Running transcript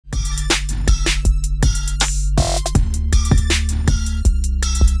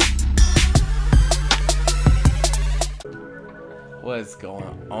What's going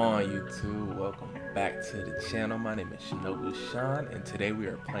on, YouTube? Welcome back to the channel. My name is Shinobu Sean, and today we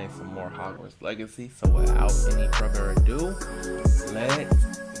are playing some more Hogwarts Legacy. So without any further ado, let's get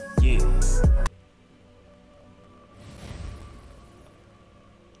it.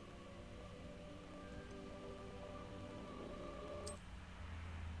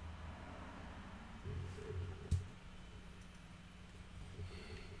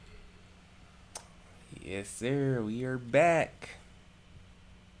 Yes, sir. We are back.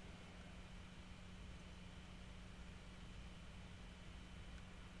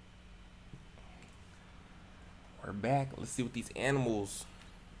 We're back. Let's see what these animals.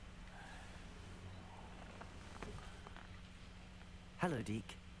 Hello,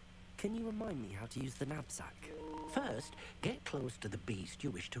 Deke. Can you remind me how to use the knapsack? First, get close to the beast you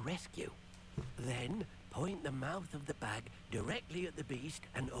wish to rescue. Then, point the mouth of the bag directly at the beast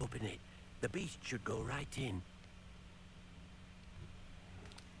and open it. The beast should go right in.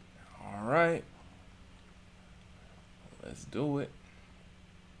 All right. Let's do it.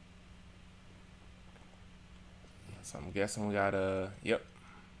 So I'm guessing we gotta, yep.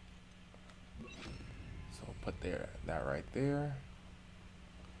 So put that right there.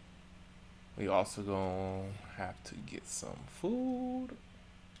 We also gonna have to get some food.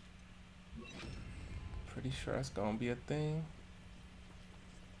 Pretty sure that's gonna be a thing.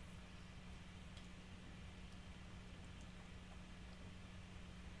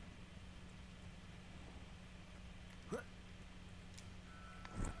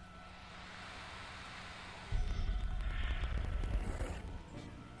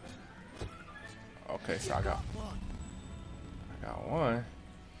 Okay, so I got one.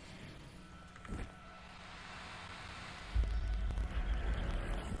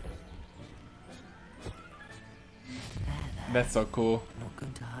 That's so cool. Not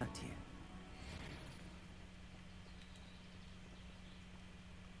going to hurt you.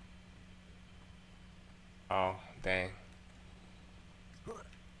 Oh, dang.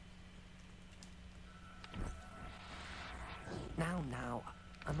 Now,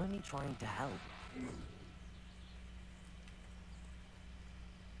 I'm only trying to help.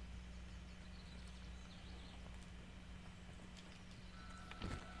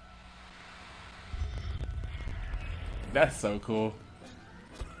 That's so cool.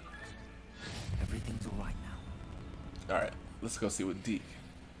 Everything's all right now. All right, let's go see what Deke.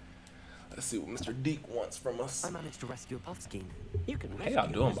 Let's see what Mr. Deke wants from us. I managed to rescue a Puffskein. You can How rescue y'all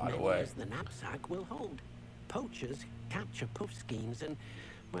doing, as by the many way? as the knapsack will hold. Poachers capture puffskeins and,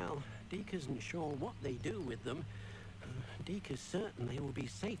 well, Deke isn't sure what they do with them. Deke is certain they will be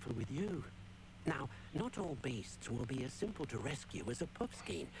safer with you. Now, not all beasts will be as simple to rescue as a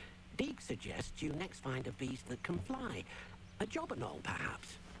puffskein. Deke suggests you next find a beast that can fly. A jobberknoll,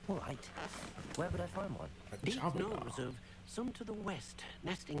 perhaps. All right. Where would I find one? Deke knows of some to the west,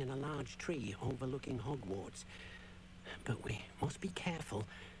 nesting in a large tree overlooking Hogwarts. But we must be careful.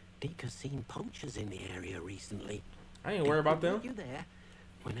 Deke has seen poachers in the area recently. I ain't worried about them. You there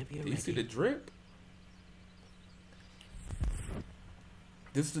whenever you're Do you ready. see the drip?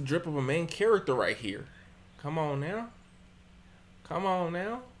 This is the drip of a main character right here. Come on now. Come on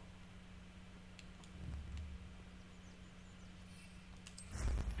now.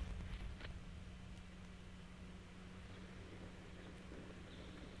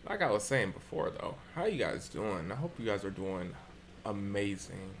 Like I was saying before, though, how you guys doing? I hope you guys are doing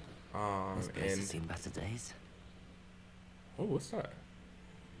amazing. This place has And seen better days. oh, what's that?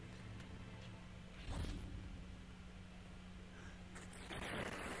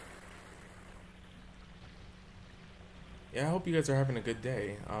 Yeah, I hope you guys are having a good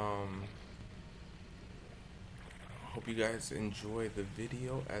day. Hope you guys enjoy the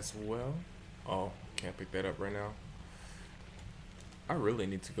video as well. Oh, can't pick that up right now. I really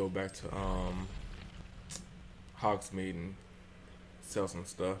need to go back to Hogsmeade and sell some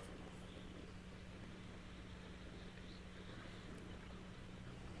stuff.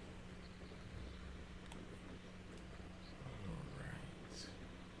 Alright.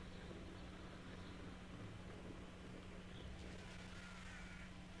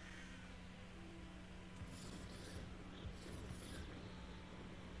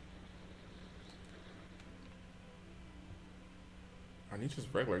 Are these just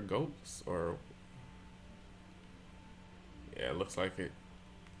regular goats, or? Yeah, it looks like it.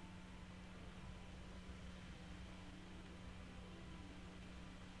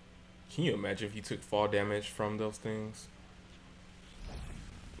 Can you imagine if you took fall damage from those things?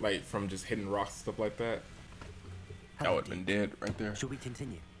 Like from just hitting rocks and stuff like that? That Hello, would have been Deke. dead right there. Shall we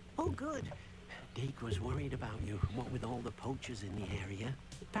continue? Oh, good. Deke was worried about you, what with all the poachers in the area.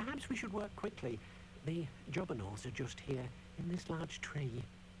 Perhaps we should work quickly. The Jobberknolls are just here. in this large tree.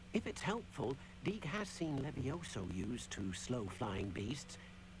 If it's helpful, Deke has seen Levioso used to slow flying beasts.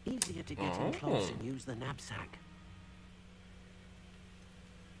 Easier to get in close and use the knapsack.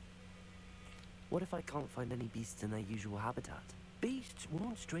 What if I can't find any beasts in their usual habitat? Beasts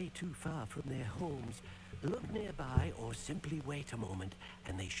won't stray too far from their homes. Look nearby or simply wait a moment,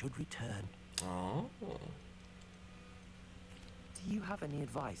 and they should return. Oh. Do you have any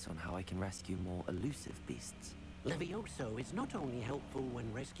advice on how I can rescue more elusive beasts? Levioso is not only helpful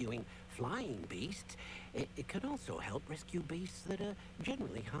when rescuing flying beasts, it can also help rescue beasts that are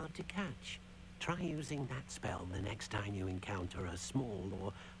generally hard to catch. Try using that spell the next time you encounter a small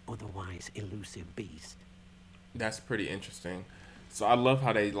or otherwise elusive beast. That's pretty interesting. So I love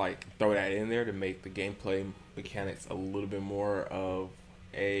how they like throw that in there to make the gameplay mechanics a little bit more of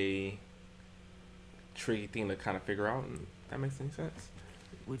a tricky thing to kind of figure out, and that makes any sense.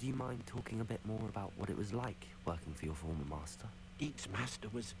 Would you mind talking a bit more about what it was like working for your former master? Deke's master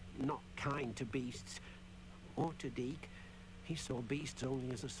was not kind to beasts, or to Deke. He saw beasts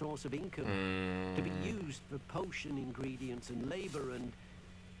only as a source of income, to be used for potion ingredients and labor, and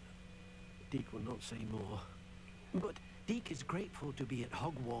Deke will not say more. But Deke is grateful to be at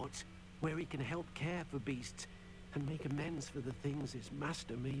Hogwarts, where he can help care for beasts and make amends for the things his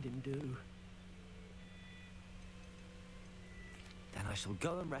master made him do. Then I shall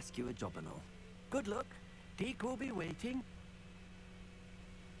go and rescue a Jobberknoll. Good luck. Deke will be waiting.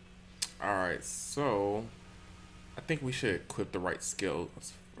 Alright, so I think we should equip the right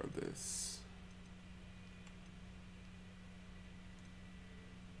skills for this.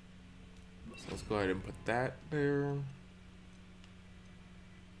 So let's go ahead and put that there.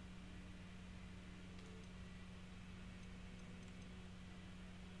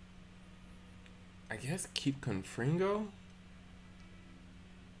 I guess keep Confringo.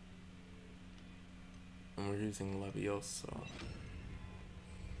 And we're using Levioso.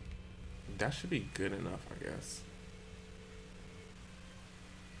 That should be good enough, I guess.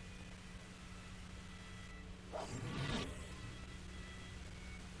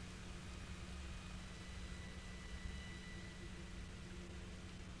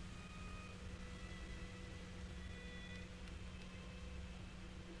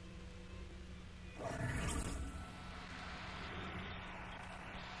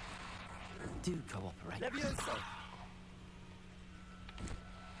 Do cooperate. Levioso!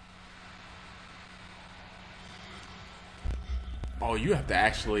 Oh, you have to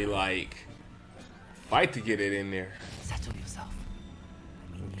actually, like, fight to get it in there. Settle yourself.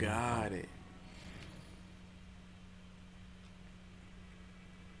 I mean, Got it.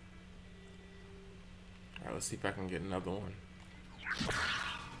 Alright, let's see if I can get another one.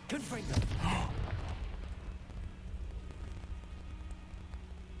 Confringo!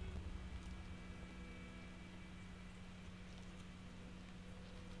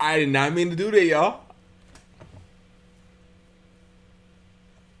 I did not mean to do that, y'all.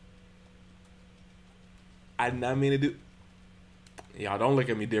 I did not mean to do. Y'all don't look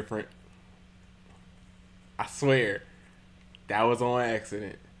at me different. I swear, that was on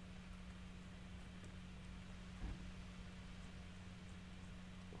accident.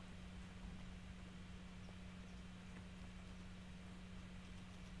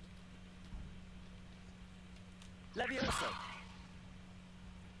 Levioso!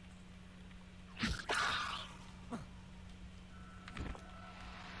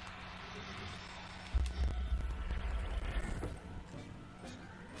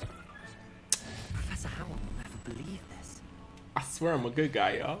 Professor Howell will never believe this. I swear I'm a good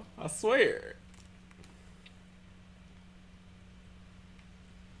guy, y'all. I swear.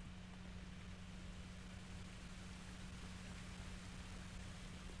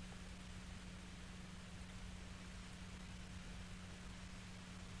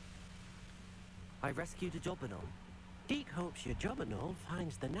 I rescued a Jobberknoll. Deke hopes your Jobberknoll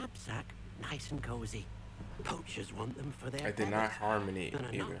finds the knapsack nice and cozy. Poachers want them for their I did not feathers, harm any and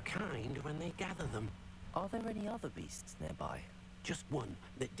are either. not kind when they gather them. Are there any other beasts nearby? Just one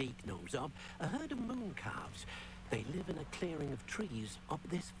that Deke knows of, a herd of moon calves. They live in a clearing of trees up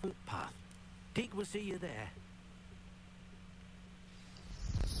this footpath. Deke will see you there.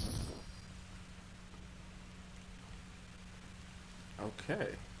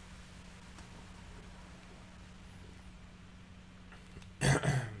 Okay.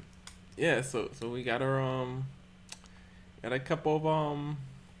 Yeah, so we got our got a couple of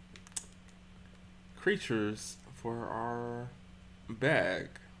creatures for our bag.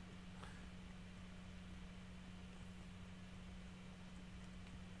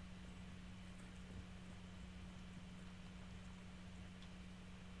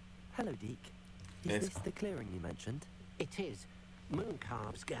 Hello, Deke. Is Yes. this the clearing you mentioned? It is. Moon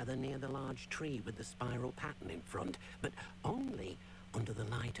calves gather near the large tree with the spiral pattern in front, but only under the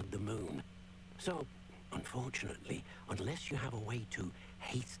light of the moon. So, unfortunately, unless you have a way to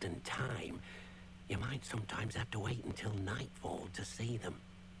hasten time, you might sometimes have to wait until nightfall to see them.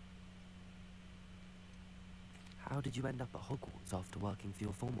 How did you end up at Hogwarts after working for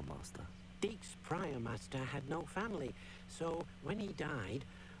your former master? Deek's prior master had no family, so when he died,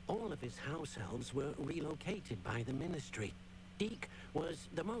 all of his house elves were relocated by the ministry. Deek was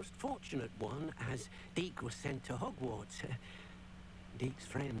the most fortunate one, as Deek was sent to Hogwarts. Deek's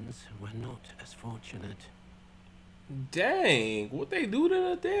friends were not as fortunate. Dang, what they do to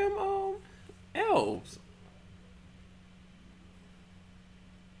the damn elves?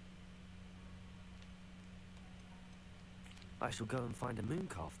 I shall go and find a moon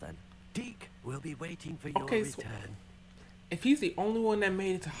calf then. Deek will be waiting for your Okay, so return. if he's the only one that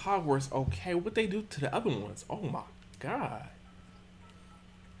made it to Hogwarts, okay, what they do to the other ones? Oh my god.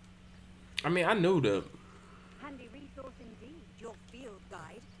 I mean, I knew the... Handy resource indeed, your field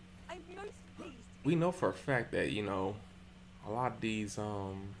guide. I'm most pleased. We know for a fact that, you know, a lot of these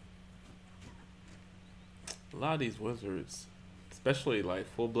wizards, especially like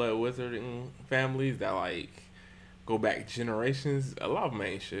full-blood wizarding families that like go back generations, a lot of them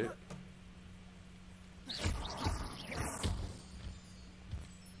ain't shit.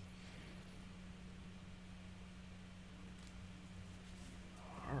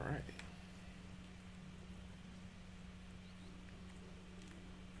 Alright.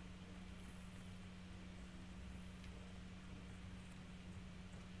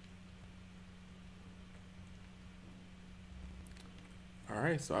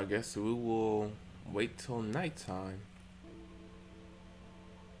 Alright, so I guess we will wait till nighttime.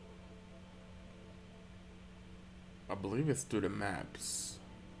 I believe it's through the maps.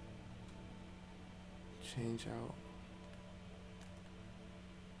 Change out.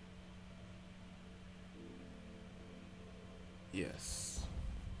 Yes.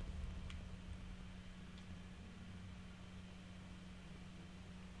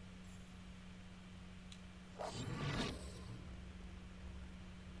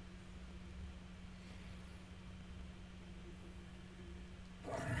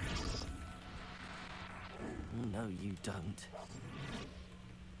 No, you don't.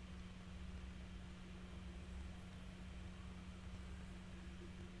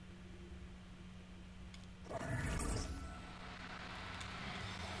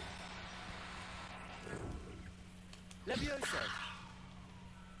 Levioso!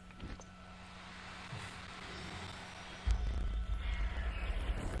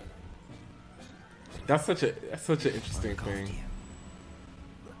 That's such an interesting thing.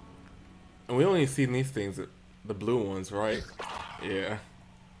 And we only seen these things, the blue ones, right? Yeah.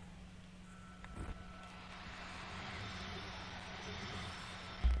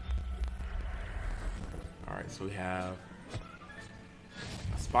 Alright, so we have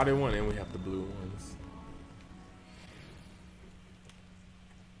a spotted one and we have the blue ones.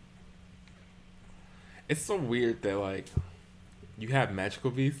 It's so weird that like you have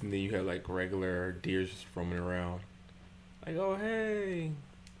magical beasts and then you have like regular deers just roaming around. Like, oh hey.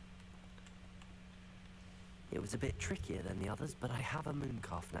 It was a bit trickier than the others, but I have a moon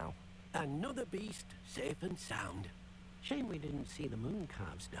calf now. Another beast, safe and sound. Shame we didn't see the moon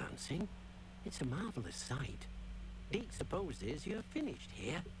calves dancing. It's a marvelous sight. Deek supposes you're finished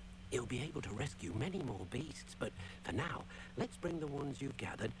here. You'll be able to rescue many more beasts, but for now, let's bring the ones you've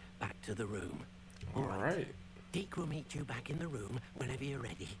gathered back to the room. All right. Deek will meet you back in the room whenever you're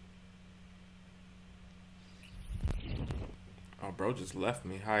ready. Oh, bro just left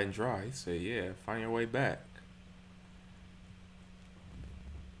me high and dry. He said, yeah, find your way back.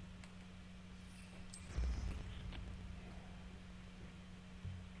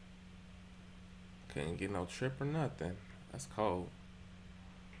 Couldn't get no trip or nothing. That's cold.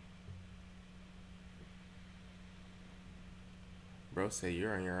 Bro said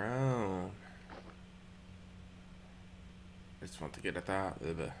you're on your own. I just want to get that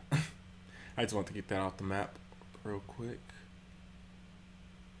I just want to get that off the map real quick.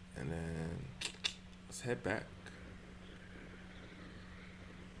 And then let's head back.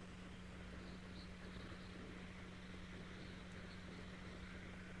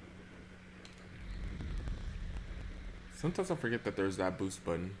 Sometimes I forget that there's that boost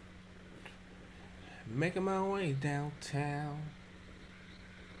button. Making my way downtown.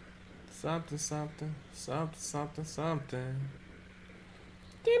 Something, something, something, something, something.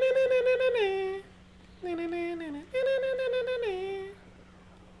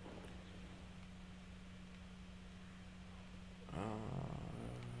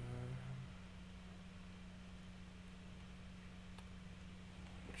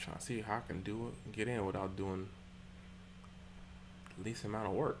 Trying to see how I can do it, get in without doing the least amount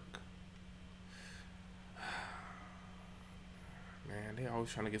of work. Man, they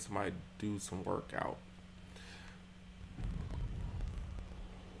always trying to get somebody to do some work out.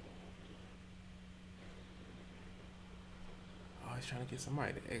 Always trying to get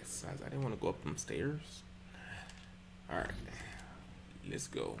somebody to exercise. I didn't want to go up them stairs. Alright, let's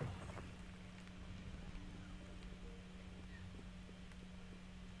go.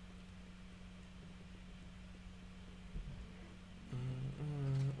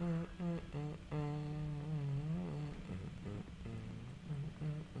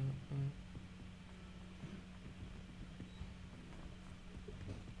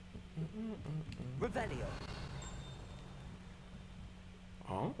 Revelio.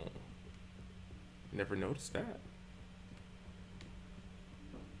 Oh, never noticed that.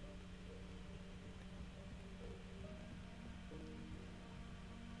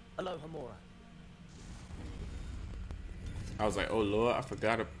 Aloha Mora. I was like, oh Lord, I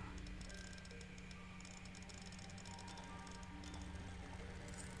forgot it.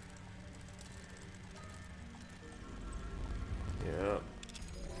 Yep.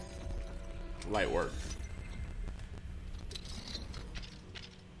 Light work.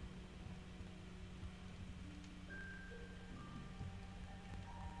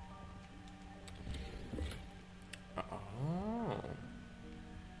 Oh.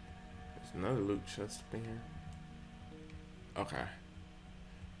 There's another loot chest in here. Okay.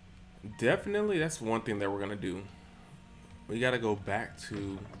 Definitely, that's one thing that we're gonna do. We gotta go back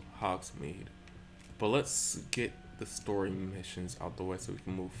to Hogsmeade. But let's get the story missions out the way so we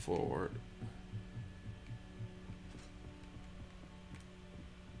can move forward.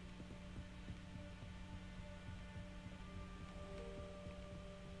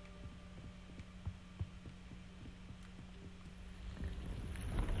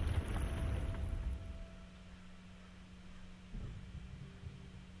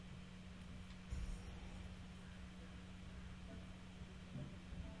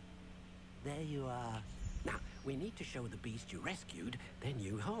 There you are. Now, we need to show the beast you rescued their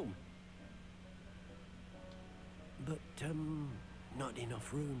new home. But, not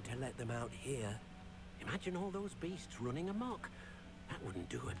enough room to let them out here. Imagine all those beasts running amok. That wouldn't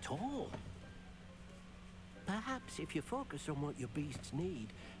do at all. Perhaps if you focus on what your beasts need,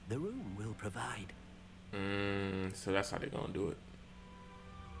 the room will provide. So that's how they're gonna do it.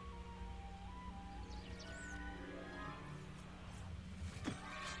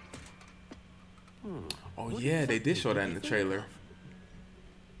 Oh What yeah, they did exactly show that did in you the think trailer. of?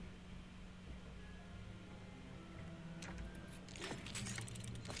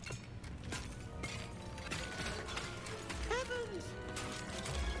 Heavens!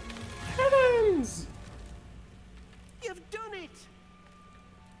 Heavens! You've done it!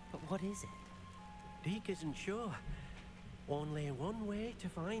 But what is it? Deke isn't sure. Only one way to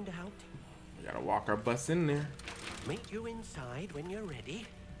find out. We gotta walk our bus in there. Meet you inside when you're ready.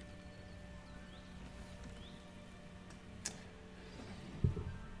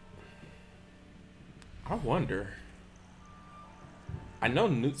 I wonder. I know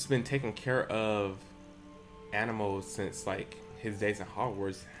Newt's been taking care of animals since like his days in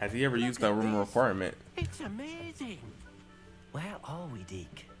Hogwarts. Has he ever used that room requirement? It's amazing. Where are we,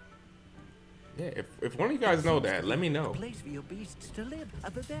 Deke? Yeah, if one of you guys know Seems to that, be let me A know. place for your beasts to live, a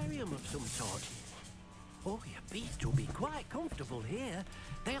vivarium of some sort. Oh, your beasts will be quite comfortable here.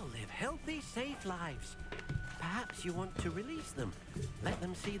 They'll live healthy, safe lives. Perhaps you want to release them. Let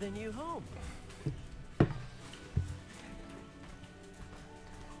them see their new home.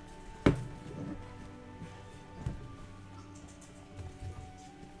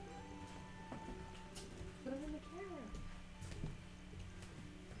 Put them in the camera.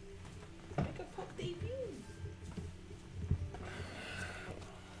 Make a poke debut.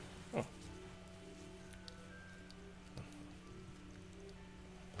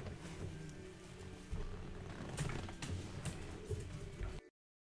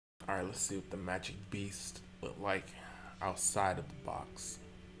 Alright, let's see what the magic beast look like outside of the box.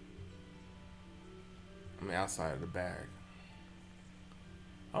 I mean, outside of the bag.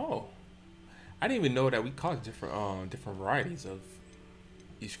 Oh, I didn't even know that we caught different varieties of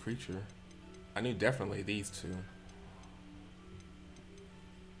each creature. I knew definitely these two.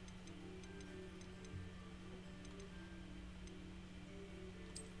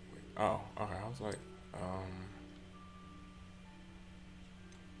 Oh, okay. I was like,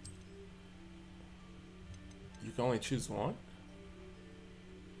 you can only choose one?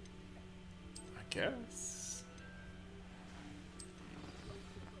 I guess.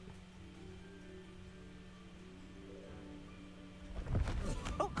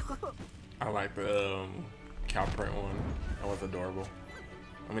 Oh, I like the cow print one. That was adorable.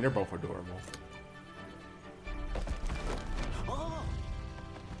 I mean, they're both adorable. Oh!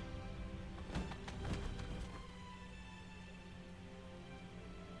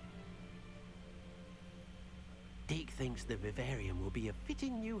 Deke thinks the vivarium will be a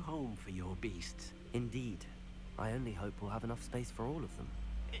fitting new home for your beasts. Indeed. I only hope we'll have enough space for all of them.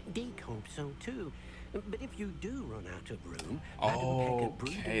 Deke hopes so too. But if you do run out of room, Madam Peck at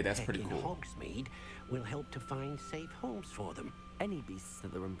Brooding that's Peck pretty in cool. Hogsmeade will help to find safe homes for them. Any beasts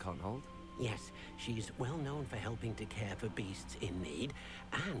that the room can't hold? Yes, she's well known for helping to care for beasts in need,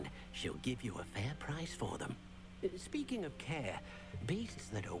 and she'll give you a fair price for them. Speaking of care, beasts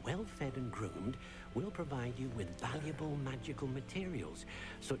that are well fed and groomed will provide you with valuable magical materials,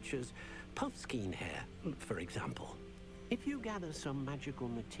 such as puffskein hair, for example. If you gather some magical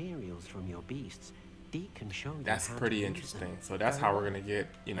materials from your beasts, Deke can show you That's how pretty to use interesting. them. So that's how we're gonna get,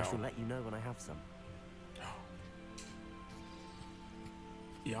 you I shall know. let you know when I have some.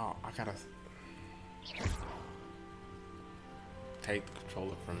 Y'all, I gotta take the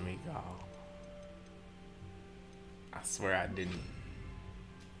controller from me, y'all. I swear I didn't.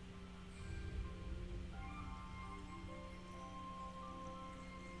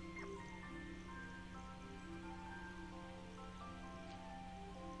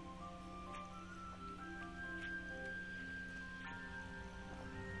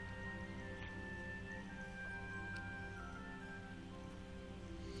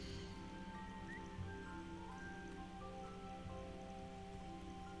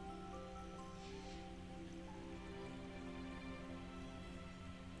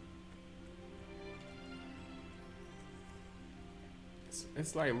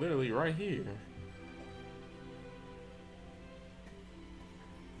 It's like literally right here.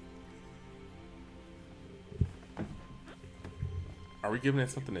 Are we giving it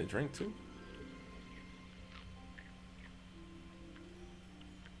something to drink too?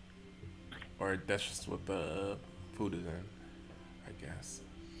 Or that's just what the food is in, I guess.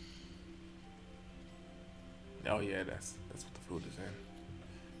 Oh yeah, that's what the food is in.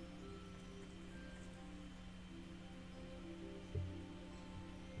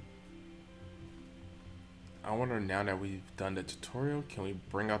 I wonder now that we've done the tutorial, can we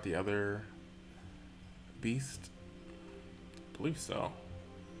bring out the other beast? I believe so.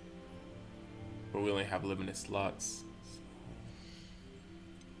 But we only have limited slots.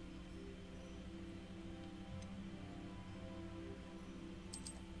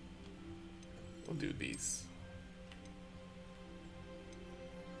 We'll do these.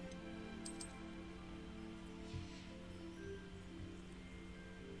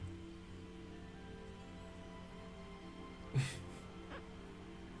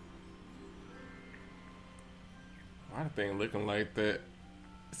 Why the thing looking like that?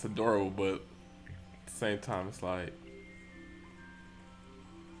 It's adorable, but at the same time, it's like.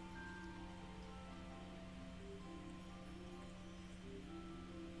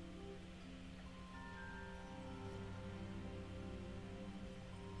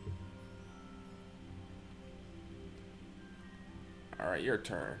 All right, your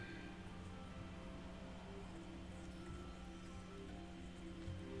turn.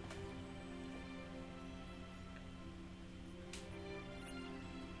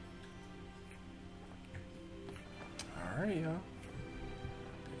 All right, y'all.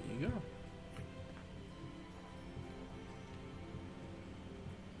 There you go.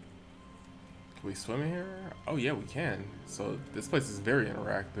 Can we swim in here? Oh yeah, we can. So this place is very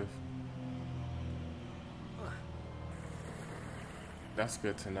interactive. That's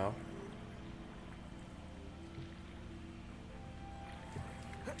good to know.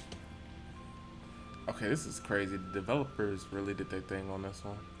 Okay, this is crazy. The developers really did their thing on this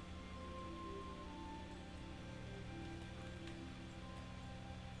one.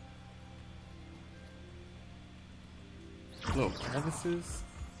 Little crevices.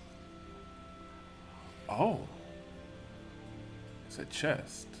 Oh. It's a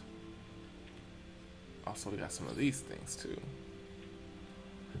chest. Also, we got some of these things too.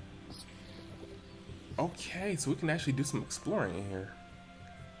 Okay, so we can actually do some exploring in here.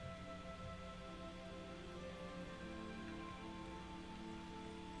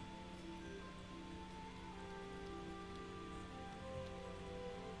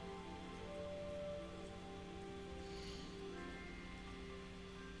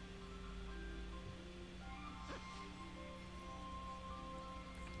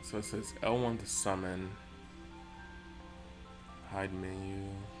 So it says L1 to summon. Hide menu.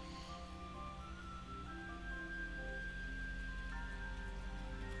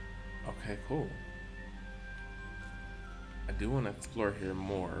 Okay, cool. I do want to explore here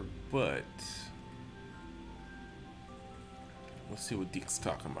more, but let's see what Deke's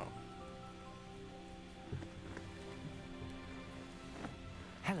talking about.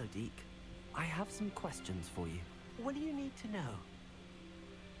 Hello, Deke. I have some questions for you. What do you need to know?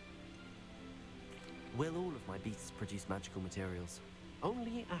 Will all of my beasts produce magical materials?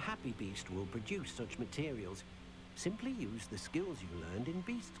 Only a happy beast will produce such materials. Simply use the skills you learned in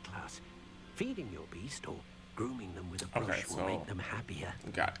beast class. Feeding your beast or grooming them with a brush will make them happier.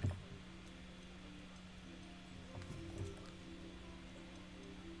 Got it.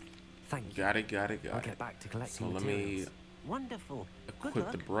 Thank you. Got it. I'll get back to collecting So let materials. me Wonderful. Good equip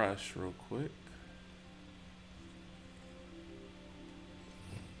luck. the brush real quick.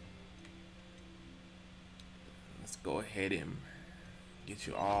 Let's go ahead and get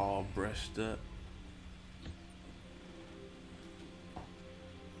you all brushed up.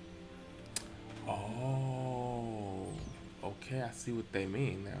 Oh, okay, I see what they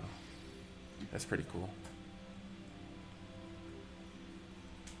mean now. That's pretty cool.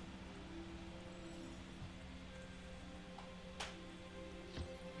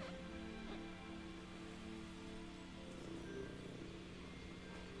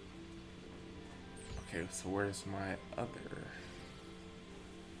 Okay, so where's my other?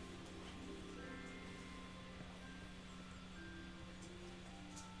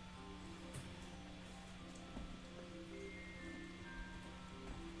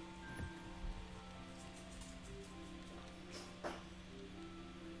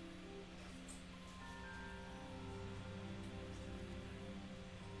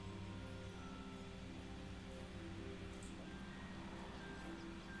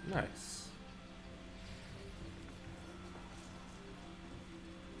 Nice.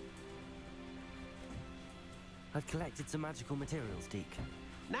 I've collected some magical materials, Deke.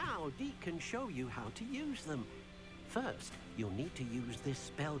 Now, Deke can show you how to use them. First, you'll need to use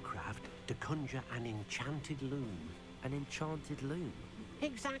this spellcraft to conjure an enchanted loom. An enchanted loom.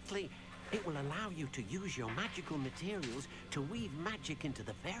 Exactly. It will allow you to use your magical materials to weave magic into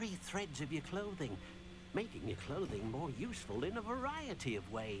the very threads of your clothing, making your clothing more useful in a variety of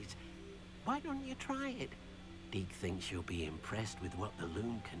ways. Why don't you try it? Deke thinks you'll be impressed with what the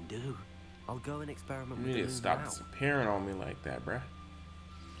loom can do. I'll go and experiment You with need the to loom stop now. disappearing on me like that, bruh.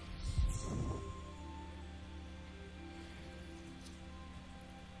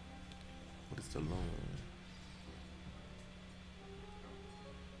 What is the loom?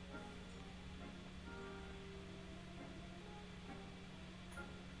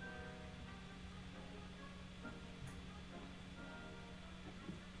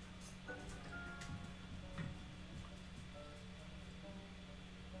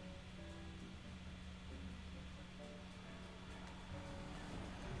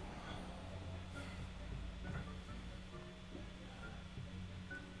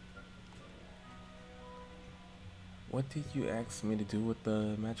 What did you ask me to do with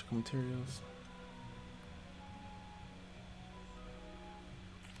the magical materials?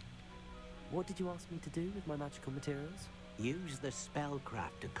 What did you ask me to do with my magical materials? Use the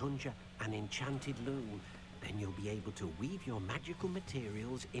spellcraft to conjure an enchanted loom. Then you'll be able to weave your magical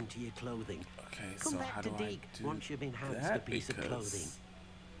materials into your clothing. Okay, Come so back how to do I Deke do once you've enhanced a that? piece of Because clothing.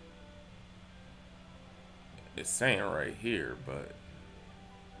 it's saying right here, but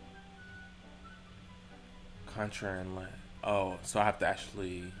contrary and land. Oh, so I have to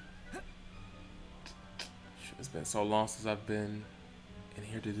actually. It's been so long since I've been in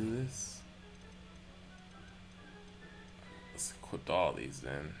here to do this. Let's equip all these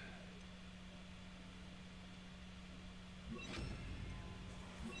then.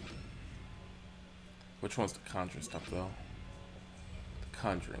 Which one's the conjuring stuff though? The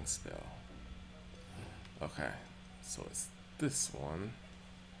conjuring spell. Okay, so it's this one.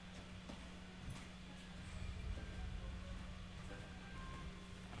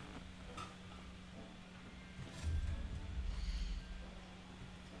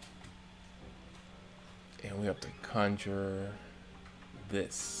 And we have to conjure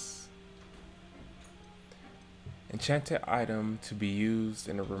this. Enchanted item to be used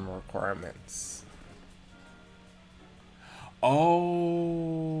in the room requirements.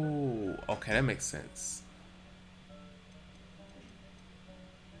 Oh, okay, that makes sense.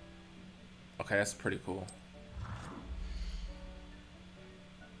 Okay, that's pretty cool.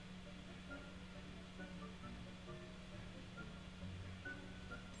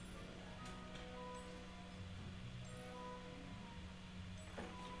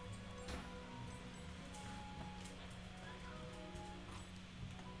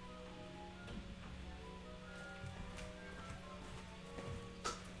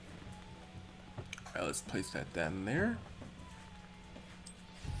 Alright, let's place that down there.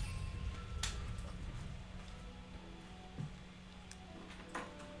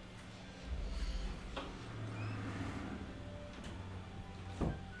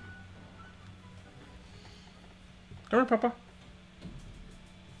 Come here, Papa.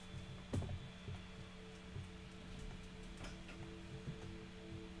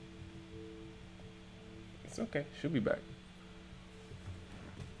 It's okay. She'll be back.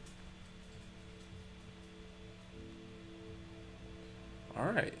 All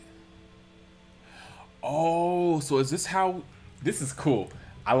right. Oh, so is this how? This is cool.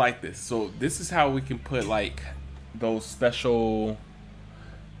 I like this. So this is how we can put like those special.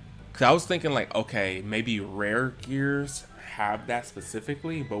 Cause I was thinking like, okay, maybe rare gears have that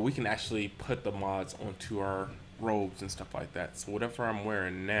specifically, but we can actually put the mods onto our robes and stuff like that. So whatever I'm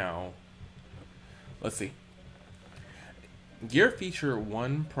wearing now, let's see. Gear feature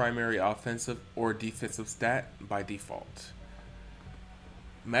one primary offensive or defensive stat by default.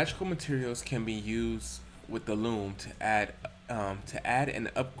 Magical materials can be used with the loom to add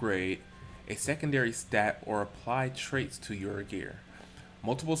and upgrade a secondary stat or apply traits to your gear.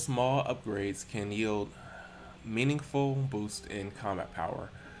 Multiple small upgrades can yield meaningful boost in combat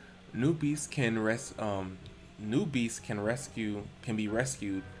power. New beasts can be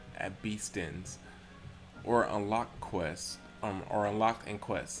rescued at beast dens or unlocked in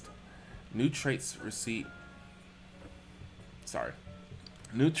quest. New traits receipt.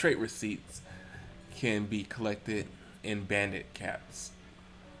 New trait receipts can be collected in bandit caps.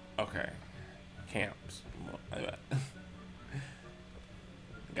 Okay. Camps.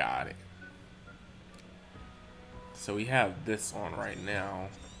 Got it. So we have this on right now.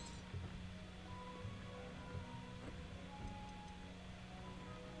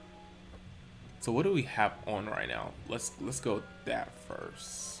 So what do we have on right now? Let's go with that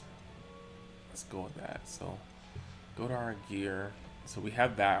first. Let's go with that. So go to our gear. So we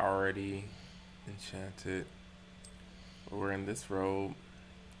have that already enchanted. We're in this robe.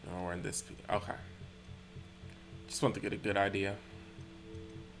 No, we're in this. Okay. Just want to get a good idea.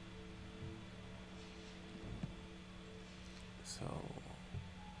 So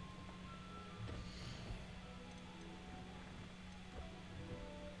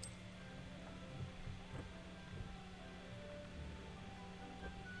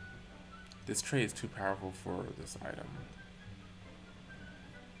this trait is too powerful for this item.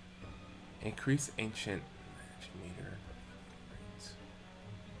 Increase ancient meter.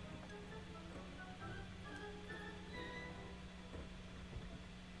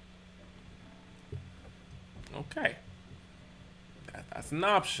 Okay. That's an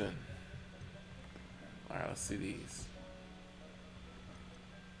option. Alright, let's see these.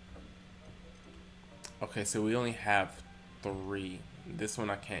 Okay, so we only have 3. This one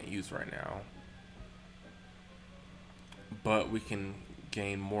I can't use right now. But we can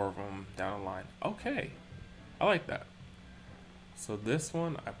gain more of them down the line. Okay. I like that. So this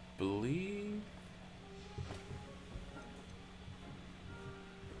one, I believe...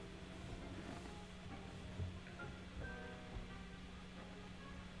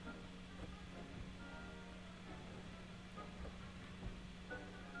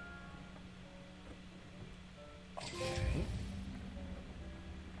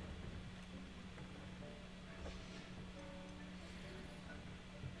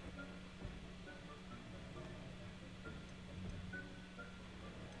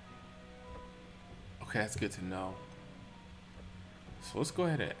 Okay, that's good to know. So let's go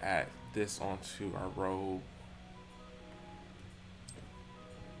ahead and add this onto our robe.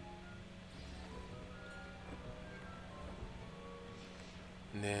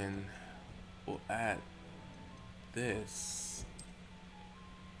 And then we'll add this.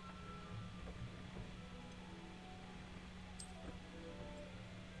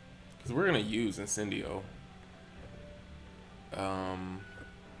 Because we're going to use Incendio.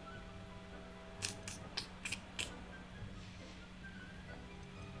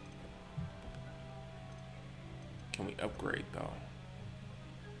 Can we upgrade though?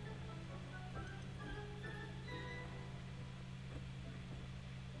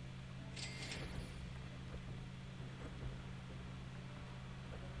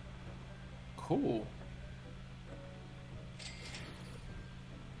 Cool.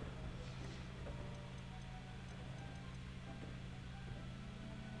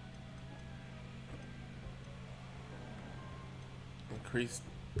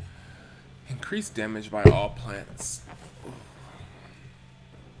 Increased damage by all plants.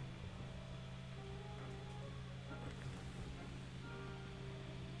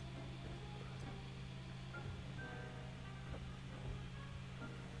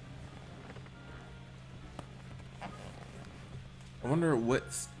 I wonder what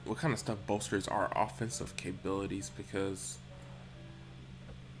kind of stuff bolsters our offensive capabilities, because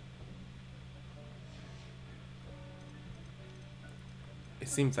it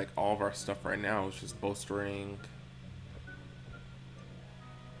seems like all of our stuff right now is just bolstering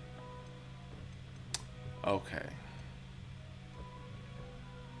Okay.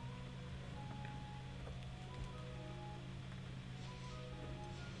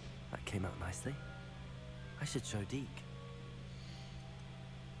 That came out nicely. I should show Deke.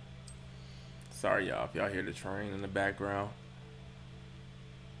 Sorry, y'all, if y'all hear the train in the background.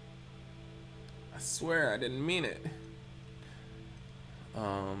 I swear I didn't mean it.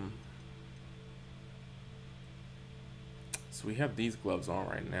 So we have these gloves on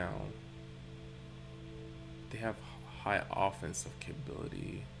right now. They have high offensive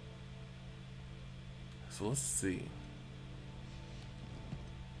capability. So let's see.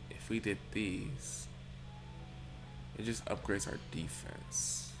 If we did these, it just upgrades our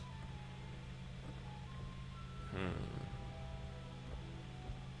defense.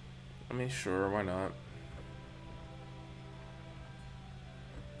 I mean, sure, why not?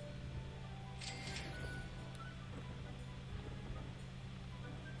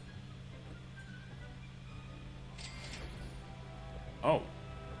 Oh.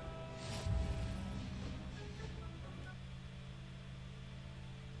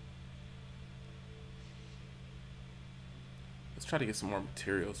 Let's try to get some more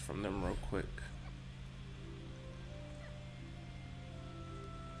materials from them real quick.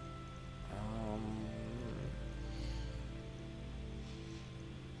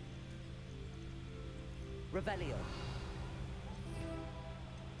 Revelio.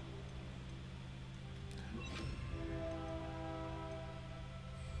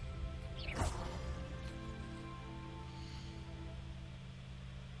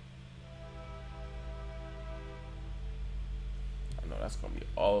 I know that's gonna be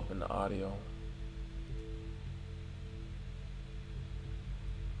all up in the audio.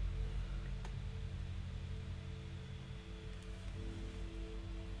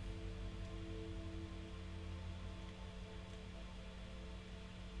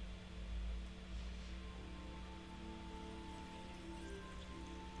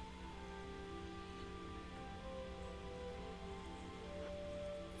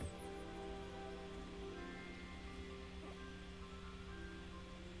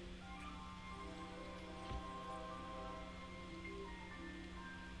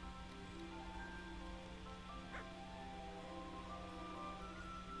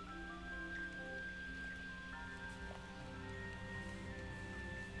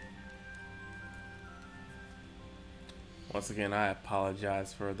 Once again, I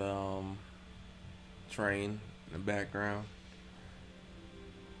apologize for the train in the background.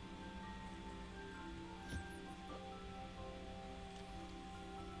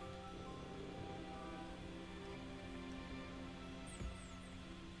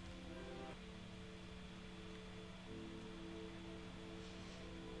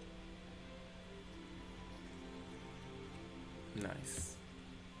 Nice.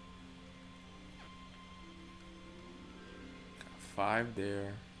 5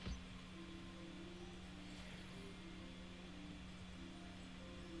 there.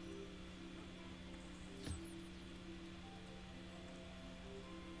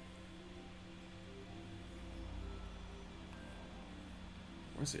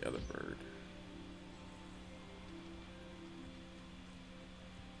 Where's the other bird?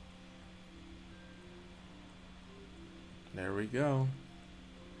 There we go.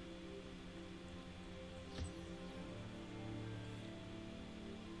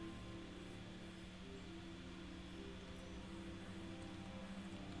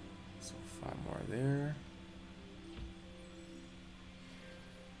 So 5 more there.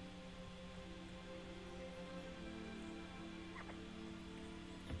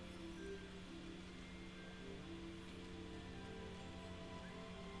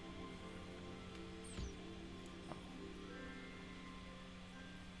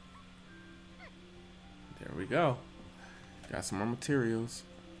 There we go. Got some more materials.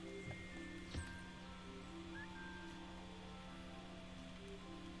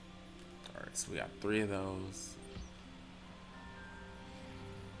 Alright, so we got 3 of those.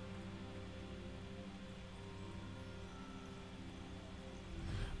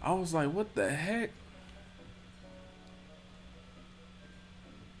 I was like, what the heck?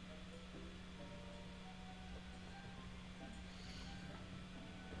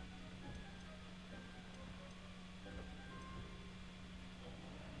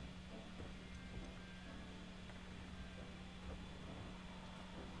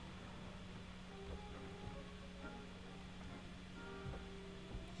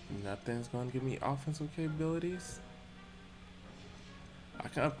 Nothing's gonna give me offensive capabilities. I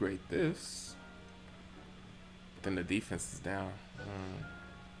can upgrade this. But then the defense is down.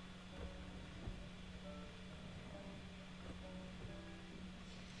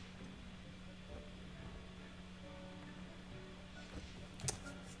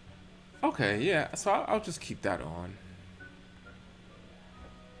 Okay, yeah. So I'll just keep that on.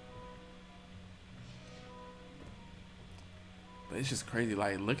 But it's just crazy.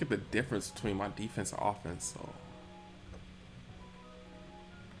 Like, look at the difference between my defense and offense. So.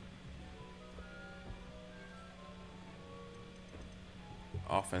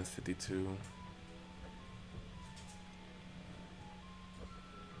 Offense 52.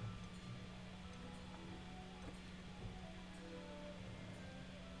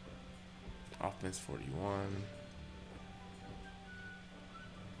 Offense 41.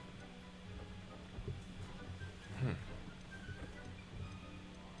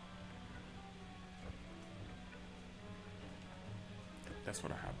 That's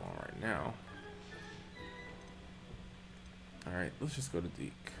what I have on right now. Alright, let's just go to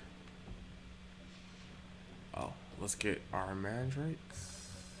Deke. Oh, let's get our mandrakes.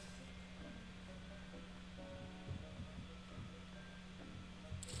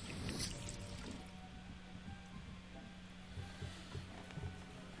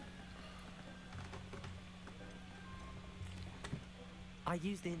 I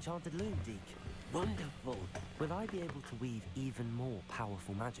used the enchanted loom, Deke. Wonderful. Will I be able to weave even more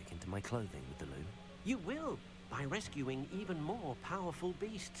powerful magic into my clothing with the loom? You will, by rescuing even more powerful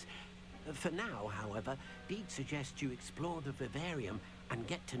beasts. For now, however, Deed suggests you explore the vivarium and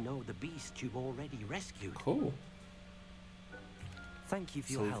get to know the beasts you've already rescued. Cool. Thank you for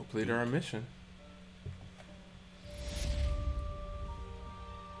So your we help, completed our Deke. mission.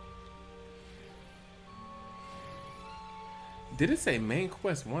 Did it say main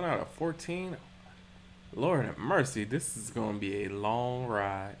quest 1 out of 14? Lord have mercy, this is gonna be a long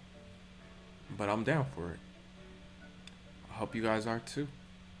ride. But I'm down for it. I hope you guys are too.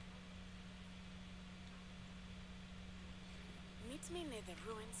 Meet me near the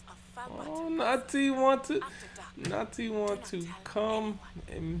ruins of Falbert. Oh, Natty want to After dark. Natty want Do to not tell come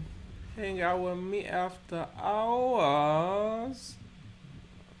anyone. and hang out with me after hours.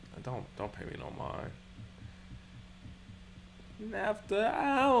 Don't pay me no mind. After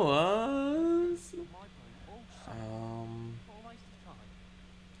hours.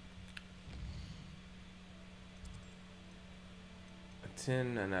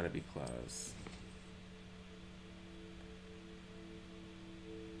 10 anatomy class.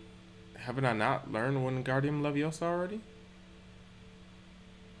 Haven't I not learned Wingardium Leviosa already?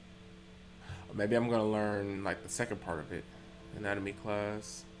 Or maybe I'm gonna learn like the second part of it. Anatomy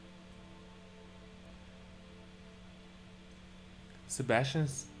class. Sebastian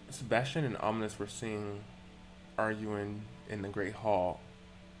and Ominous were seen arguing in the Great Hall.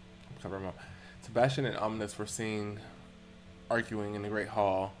 I'm covering up. Sebastian and Ominous were seen arguing in the Great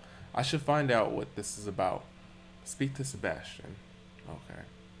Hall. I should find out what this is about. Speak to Sebastian. Okay.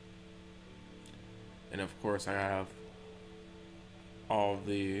 And of course I have all of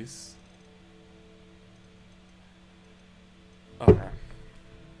these. Okay.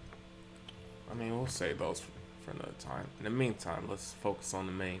 I mean, we'll save those for another time. In the meantime, let's focus on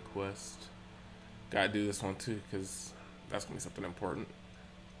the main quest. Gotta do this one too, because that's gonna be something important.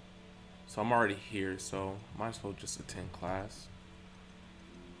 So I'm already here, so might as well just attend class.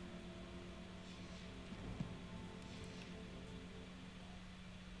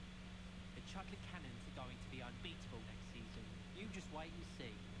 The chocolate cannons are going to be unbeatable next season. You just wait and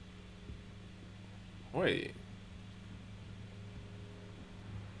see. Wait.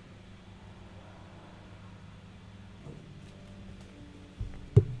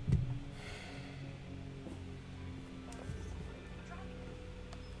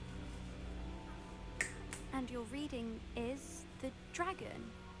 And your reading is the dragon.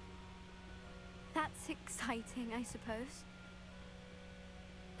 That's exciting, I suppose.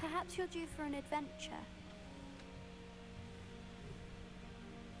 Perhaps you're due for an adventure.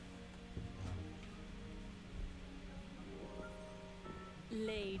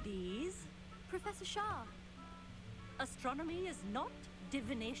 Ladies, Professor Shah. astronomy is not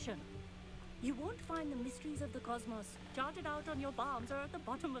divination. You won't find the mysteries of the cosmos charted out on your palms or at the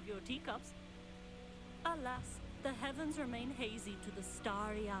bottom of your teacups. Alas, the heavens remain hazy to the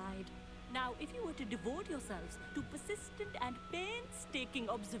starry-eyed. Now, if you were to devote yourselves to persistent and painstaking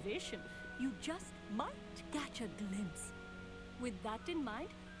observation, you just might catch a glimpse. With that in mind,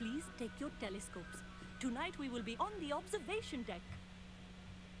 please take your telescopes. Tonight we will be on the observation deck.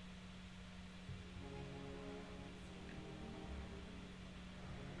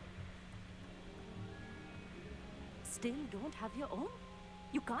 Still don't have your own?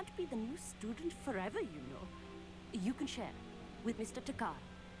 You can't be the new student forever, you know. You can share with Mr. Takar.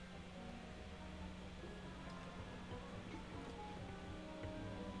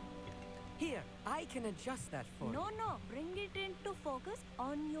 Here, I can adjust that for you. No, no, bring it into focus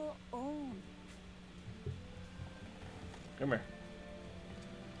on your own. Come here.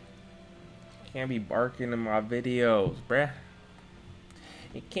 Can't be barking in my videos, bruh.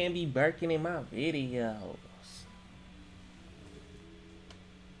 It can't be barking in my videos.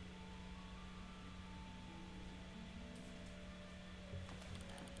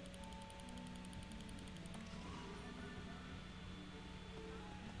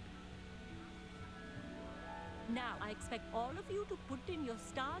 Now, I expect all of you to put in your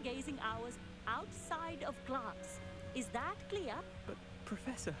stargazing hours outside of class. Is that clear? But,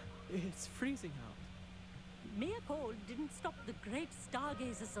 Professor, it's freezing out. Mere cold didn't stop the great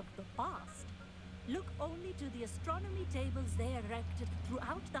stargazers of the past. Look only to the astronomy tables they erected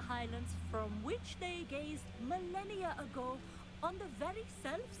throughout the Highlands from which they gazed millennia ago on the very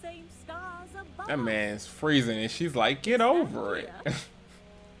self-same stars above. That man's freezing and she's like, get over it.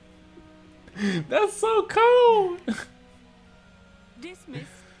 That's so cold. Dismissed.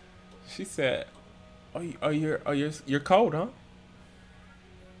 She said, you're cold, huh?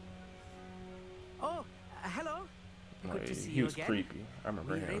 Oh, hello. No, Good to see he you was again. creepy. I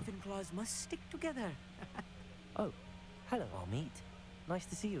remember We him. Ravenclaws must stick together. Oh, hello, Amit. Nice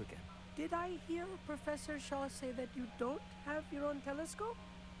to see you again. Did I hear Professor Shaw say that you don't have your own telescope?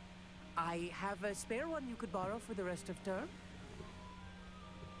 I have a spare one you could borrow for the rest of term.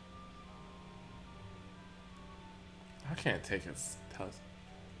 I can't take his telescope.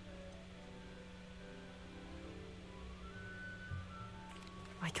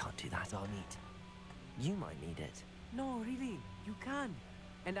 I can't do that, Amit. You might need it. No, really, you can.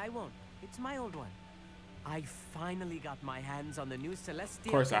 And I won't. It's my old one. I finally got my hands on the new Celestial.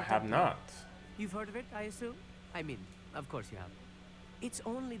 Of course, I have not. You've heard of it, I assume? I mean, of course you have. It's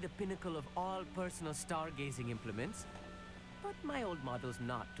only the pinnacle of all personal stargazing implements. But my old model's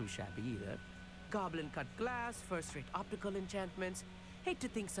not too shabby either. Goblin-cut glass, first-rate optical enchantments. Hate to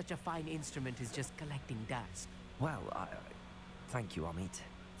think such a fine instrument is just collecting dust. Well, thank you, Amit.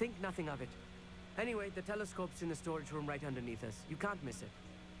 Think nothing of it. Anyway, the telescope's in the storage room right underneath us. You can't miss it.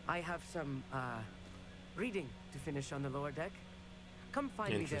 I have some, reading to finish on the lower deck. Come find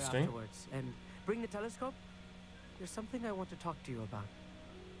me there Interesting. afterwards. And bring the telescope. There's something I want to talk to you about.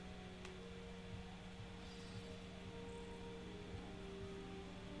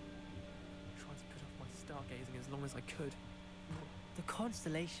 Tried to put off my stargazing as long as I could. The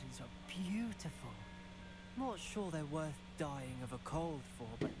constellations are beautiful. Not sure they're worth dying of a cold for,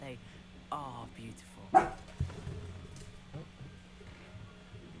 but they are beautiful.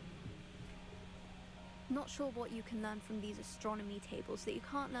 Not sure what you can learn from these astronomy tables that you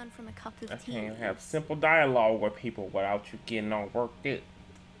can't learn from a cup I of tea. can't have simple dialogue with people without you getting all worked up.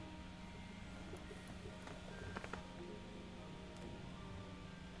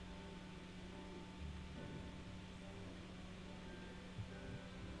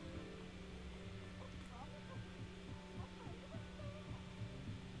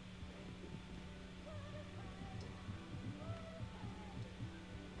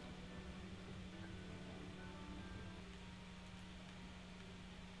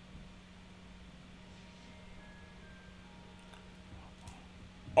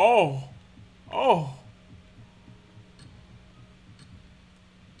 Oh, oh.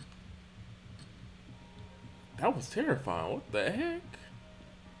 That was terrifying. What the heck?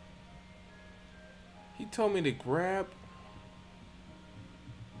 He told me to grab.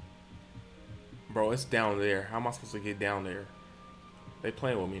 Bro, it's down there. How am I supposed to get down there? They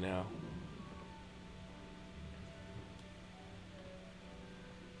playing with me now.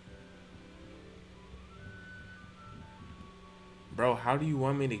 Bro, how do you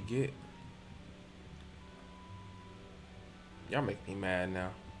want me to get? Y'all make me mad now.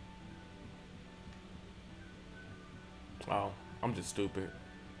 Oh, I'm just stupid.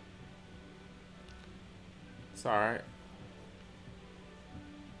 It's alright.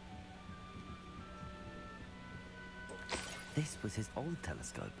 This was his old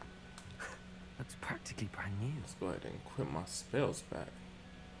telescope. Looks practically brand new. Let's go ahead and quit my spells back.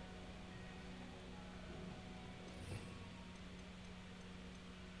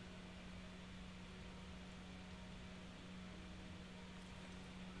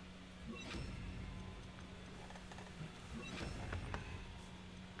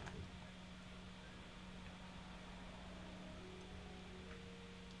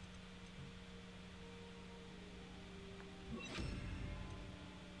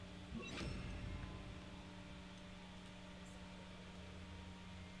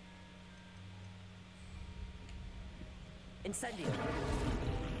 Incendio.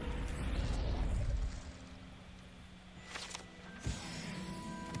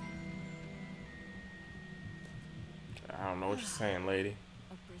 what you're saying, lady.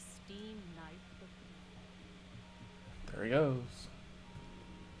 A pristine night. There he goes.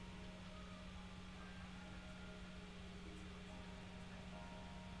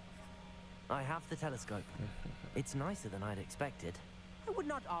 I have the telescope. It's nicer than I'd expected. I would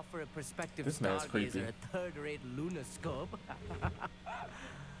not offer a prospective This man's creepy. stargazer a third-rate lunoscope.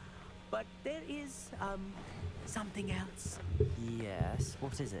 But there is, something else. Yes,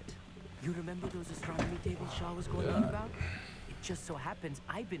 what is it? You remember those astronomy tables Shaw was going on about? It just so happens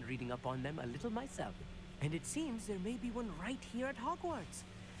I've been reading up on them a little myself. And it seems there may be one right here at Hogwarts.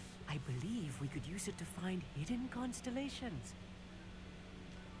 I believe we could use it to find hidden constellations.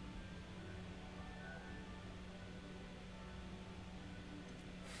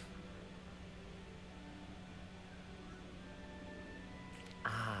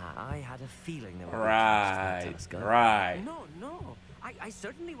 I had a feeling there would be Right, telescope. right. No. I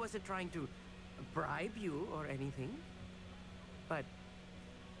certainly wasn't trying to bribe you or anything. But,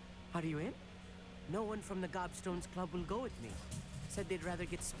 are you in? No one from the Gobstones Club will go with me. Said they'd rather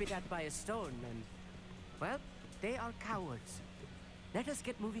get spit at by a stone and, well, they are cowards. Let us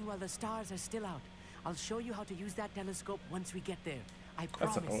get moving while the stars are still out. I'll show you how to use that telescope once we get there. I I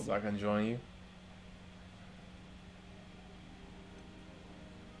promise. suppose I can join you.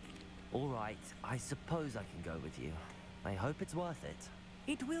 All right, I suppose I can go with you. I hope it's worth it.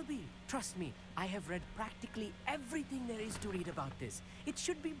 It will be. Trust me, I have read practically everything there is to read about this. It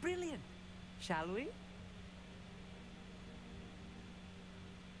should be brilliant. Shall we?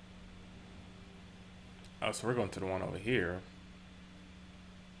 Oh, so we're going to the one over here.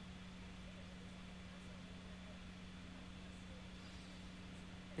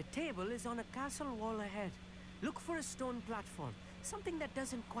 The table is on a castle wall ahead. Look for a stone platform, something that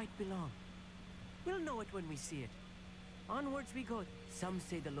doesn't quite belong. We'll know it when we see it. Onwards we go. Some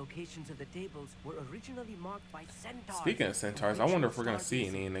say the locations of the tables were originally marked by centaurs. Speaking of centaurs, I wonder if we're going to see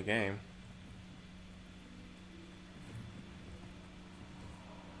any in the game.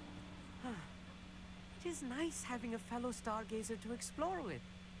 It is nice having a fellow stargazer to explore with.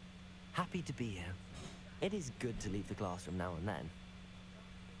 Happy to be here. It is good to leave the classroom now and then.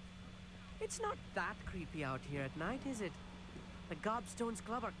 It's not that creepy out here at night, is it? The Gobstones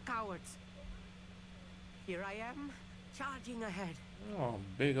Club are cowards. Here I am, charging ahead. Oh,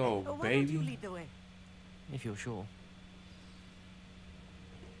 big old Why don't you baby. lead the way? If you're sure.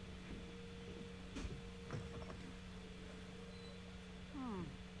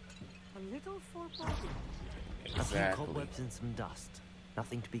 A little foreboding. A few Exactly. cobwebs and some dust.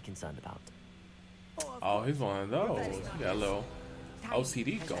 Nothing to be concerned about. Oh, he's one of those. He got a little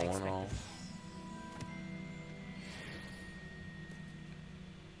OCD going on.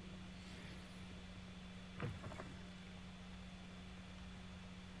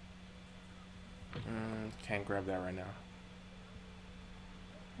 Can't grab that right now.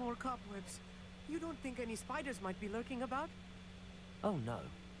 More cobwebs. You don't think any spiders might be lurking about? Oh no,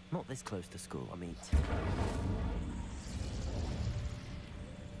 not this close to school, I mean.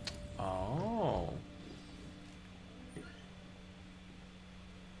 Oh.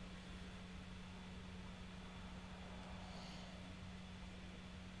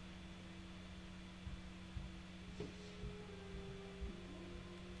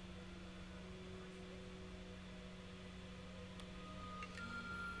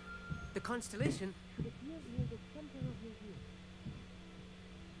 The constellation should appear near the center of your view.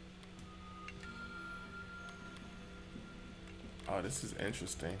 Oh, this is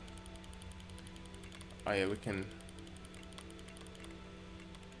interesting. Oh yeah, we can. As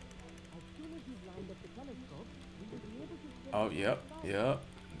soon as you've lined up the telescope, we will be able to... Oh, yep.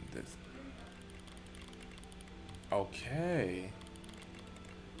 This. Okay.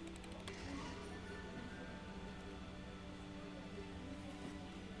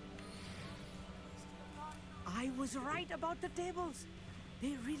 I was right about the tables.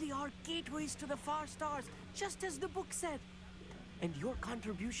 They really are gateways to the far stars, just as the book said. And your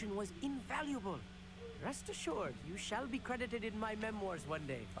contribution was invaluable. Rest assured, you shall be credited in my memoirs one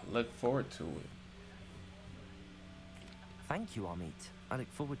day. I look forward to it. Thank you, Amit. I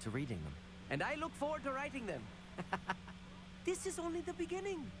look forward to reading them. And I look forward to writing them. This is only the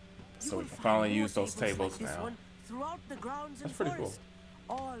beginning. So we can finally use those tables like this now. one throughout the grounds and That's pretty cool. forest,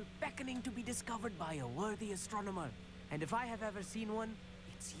 all beckoning to be discovered by a worthy astronomer. And if I have ever seen one,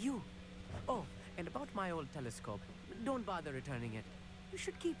 it's you. Oh, and about my old telescope, don't bother returning it. You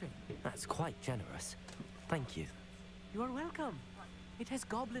should keep it. That's quite generous. Thank you. You are welcome. It has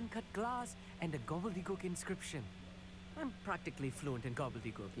goblin-cut glass and a gobbledygook inscription. I'm practically fluent in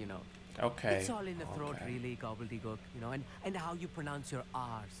gobbledygook, you know. Okay. It's all in the throat, okay. really, gobbledygook, you know, and how you pronounce your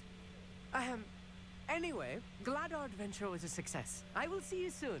R's. Anyway, glad our adventure was a success. I will see you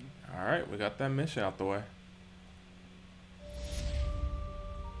soon. All right, we got that mission out the way.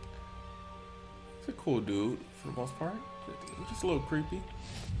 He's a cool dude for the most part. Just a little creepy.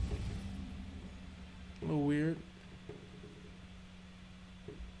 A little weird.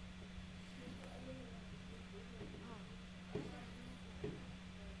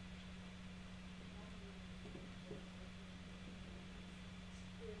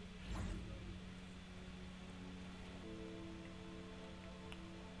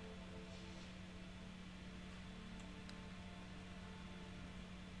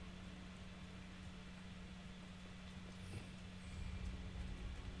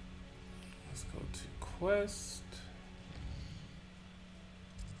 Let's go to quest.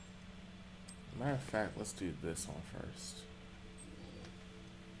 Matter of fact, let's do this one first.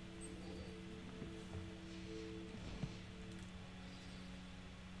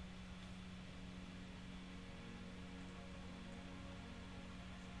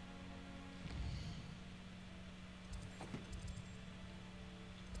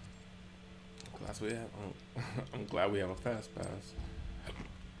 I'm glad we have a fast pass.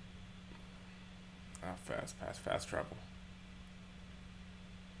 Fast pass, fast travel.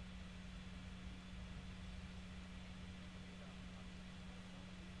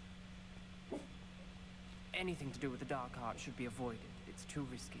 Anything to do with the dark art should be avoided. It's too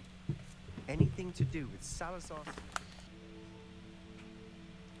risky. Anything to do with Salazar?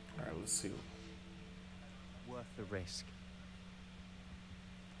 Alright, let's see. Worth the risk.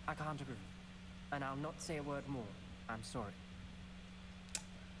 I can't agree. And I'll not say a word more. I'm sorry.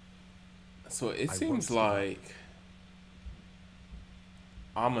 So it seems like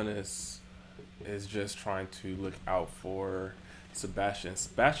Ominous is just trying to look out for Sebastian.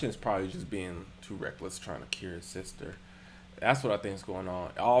 Sebastian's probably just being too reckless, trying to cure his sister. That's what I think is going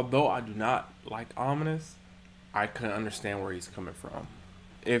on. Although I do not like Ominous, I can understand where he's coming from,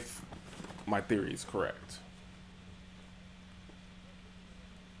 if my theory is correct.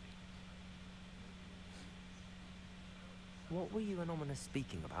 What were you and Ominous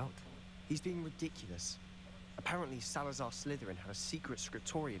speaking about? He's being ridiculous. Apparently Salazar Slytherin had a secret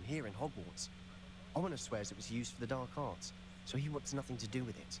scriptorium here in Hogwarts. Ominous swears it was used for the dark arts, so he wants nothing to do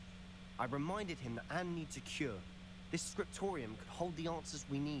with it. I reminded him that Anne needs a cure. This scriptorium could hold the answers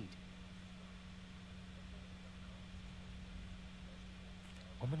we need.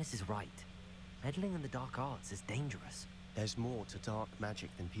 Ominous is right. Meddling in the dark arts is dangerous. There's more to dark magic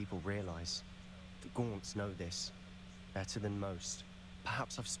than people realize. The Gaunts know this better than most.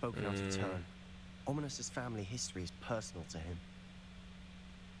 Perhaps I've spoken out of turn. Ominous's family history is personal to him.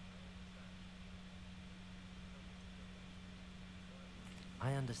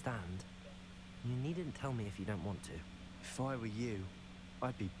 I understand. You needn't tell me if you don't want to. If I were you,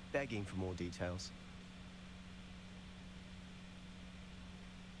 I'd be begging for more details.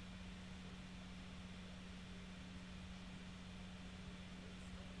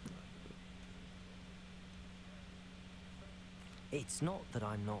 It's not that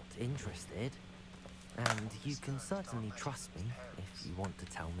I'm not interested, and you can certainly trust me if you want to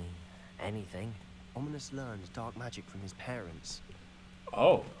tell me anything. Ominous learned dark magic from his parents.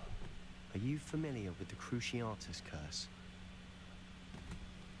 Oh. Are you familiar with the Cruciatus curse?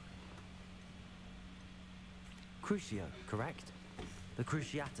 Crucio, correct? The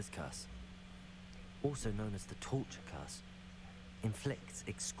Cruciatus curse, also known as the torture curse, inflicts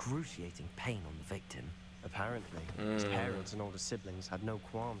excruciating pain on the victim. Apparently, his parents and older siblings had no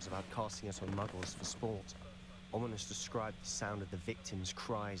qualms about casting it on muggles for sport. Ominous described the sound of the victim's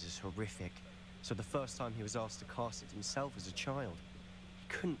cries as horrific, so the first time he was asked to cast it himself as a child, he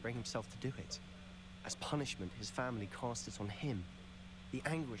couldn't bring himself to do it. As punishment, his family cast it on him. The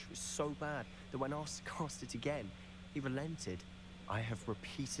anguish was so bad that when asked to cast it again, he relented. I have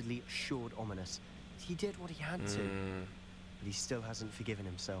repeatedly assured Ominous that he did what he had to, but he still hasn't forgiven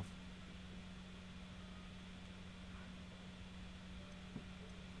himself.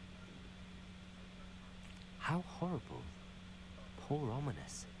 How horrible. Poor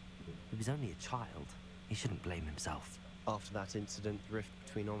Ominous. He was only a child. He shouldn't blame himself. After that incident, the rift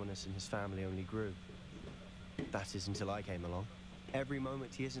between Ominous and his family only grew. That is until I came along. Every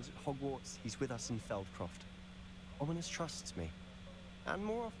moment he isn't at Hogwarts, he's with us in Feldcroft. Ominous trusts me. And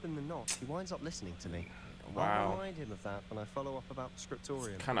more often than not, he winds up listening to me. Wow. I'll remind him of that when I follow up about the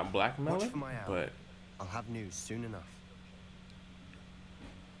scriptorium. Kind of blackmailing, Watch for my hour. but I'll have news soon enough.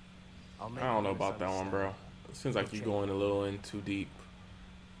 I don't know about that one, bro. It seems like you're going a little in too deep.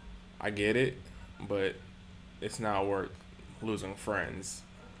 I get it, but it's not worth losing friends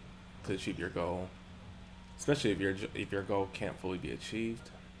to achieve your goal, especially if your goal can't fully be achieved.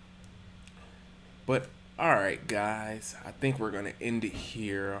 But alright guys, I think we're gonna end it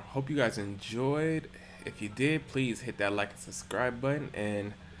here. Hope you guys enjoyed. If you did, please hit that like and subscribe button,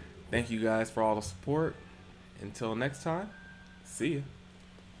 and thank you guys for all the support. Until next time, see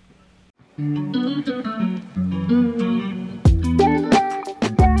ya.